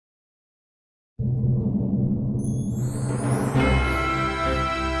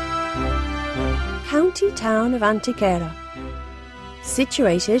county town of Antequera,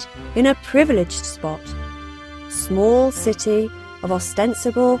 situated in a privileged spot, small city of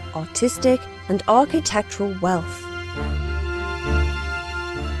ostensible artistic and architectural wealth.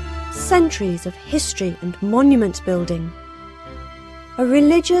 Centuries of history and monument building. A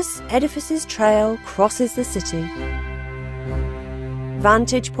religious edifices trail crosses the city.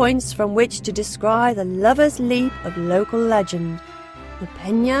 Vantage points from which to descry the lover's leap of local legend, the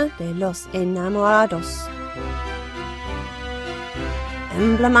Peñón de los Enamorados.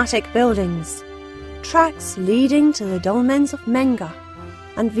 Emblematic buildings, tracks leading to the dolmens of Menga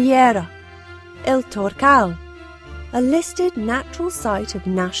and Viera, El Torcal, a listed natural site of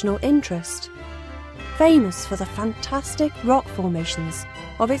national interest, famous for the fantastic rock formations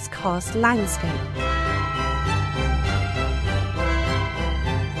of its karst landscape.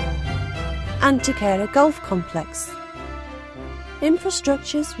 Antequera Golf Complex.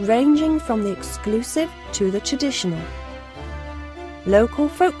 Infrastructures ranging from the exclusive to the traditional. Local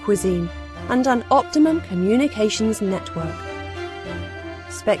folk cuisine and an optimum communications network.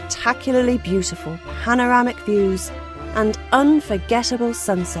 Spectacularly beautiful panoramic views and unforgettable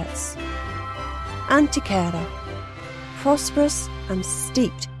sunsets. Antequera, prosperous and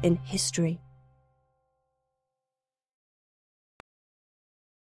steeped in history.